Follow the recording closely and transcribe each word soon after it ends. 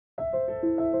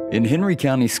In Henry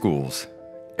County Schools,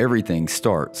 everything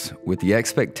starts with the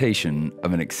expectation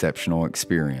of an exceptional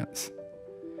experience.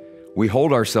 We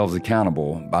hold ourselves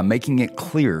accountable by making it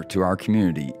clear to our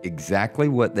community exactly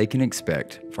what they can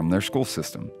expect from their school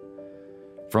system.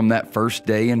 From that first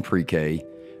day in pre-K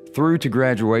through to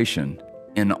graduation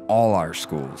in all our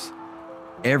schools,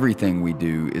 everything we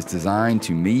do is designed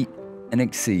to meet and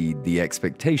exceed the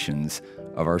expectations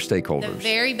of our stakeholders. The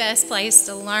very best place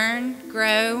to learn,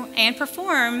 grow, and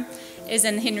perform is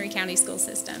in the Henry County school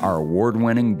system. Our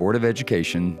award-winning Board of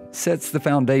Education sets the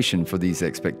foundation for these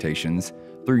expectations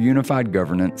through unified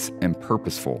governance and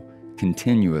purposeful,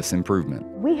 continuous improvement.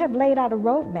 We have laid out a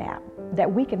roadmap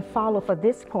that we can follow from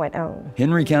this point on.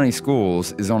 Henry County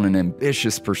Schools is on an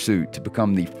ambitious pursuit to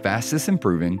become the fastest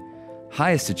improving,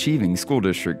 highest achieving school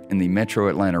district in the Metro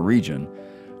Atlanta region,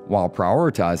 while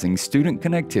prioritizing student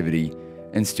connectivity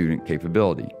and student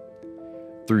capability.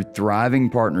 Through thriving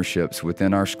partnerships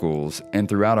within our schools and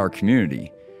throughout our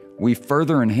community, we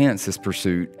further enhance this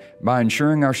pursuit by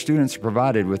ensuring our students are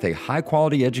provided with a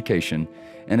high-quality education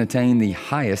and attain the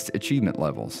highest achievement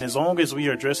levels. As long as we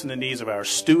are addressing the needs of our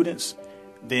students,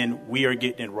 then we are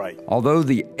getting it right. Although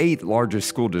the 8th largest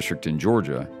school district in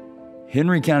Georgia,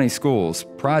 Henry County Schools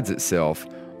prides itself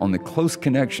on the close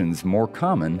connections more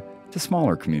common to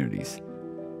smaller communities.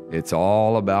 It's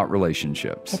all about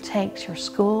relationships. It takes your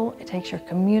school, it takes your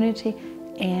community,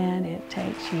 and it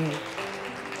takes you.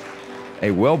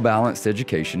 A well-balanced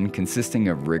education consisting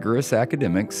of rigorous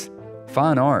academics,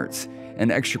 fine arts,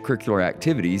 and extracurricular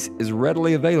activities is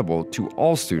readily available to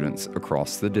all students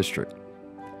across the district.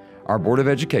 Our Board of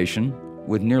Education,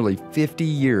 with nearly 50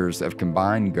 years of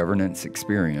combined governance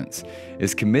experience,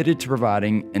 is committed to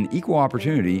providing an equal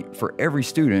opportunity for every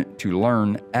student to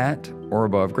learn at or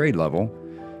above grade level.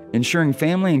 Ensuring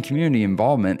family and community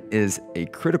involvement is a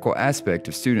critical aspect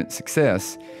of student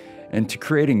success, and to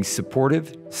creating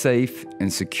supportive, safe,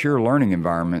 and secure learning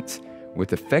environments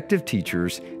with effective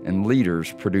teachers and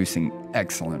leaders producing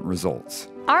excellent results.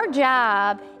 Our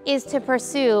job is to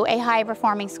pursue a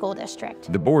high-performing school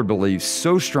district. The board believes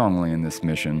so strongly in this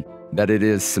mission that it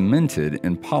is cemented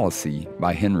in policy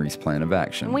by Henry's Plan of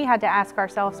Action. We had to ask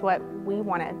ourselves what we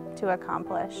wanted to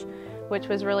accomplish, which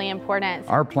was really important.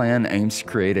 Our plan aims to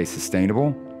create a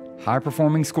sustainable,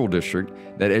 high-performing school district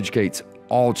that educates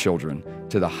all children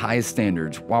to the highest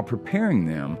standards while preparing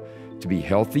them to be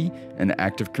healthy and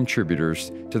active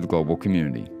contributors to the global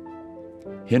community.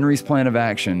 Henry's Plan of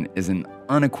Action is an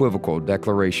unequivocal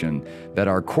declaration that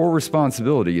our core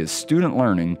responsibility is student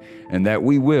learning and that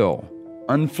we will,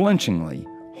 unflinchingly,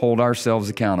 hold ourselves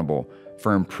accountable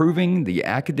for improving the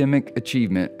academic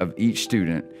achievement of each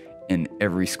student in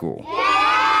every school.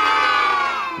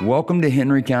 Welcome to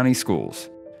Henry County Schools,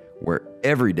 where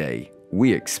every day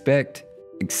we expect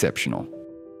exceptional.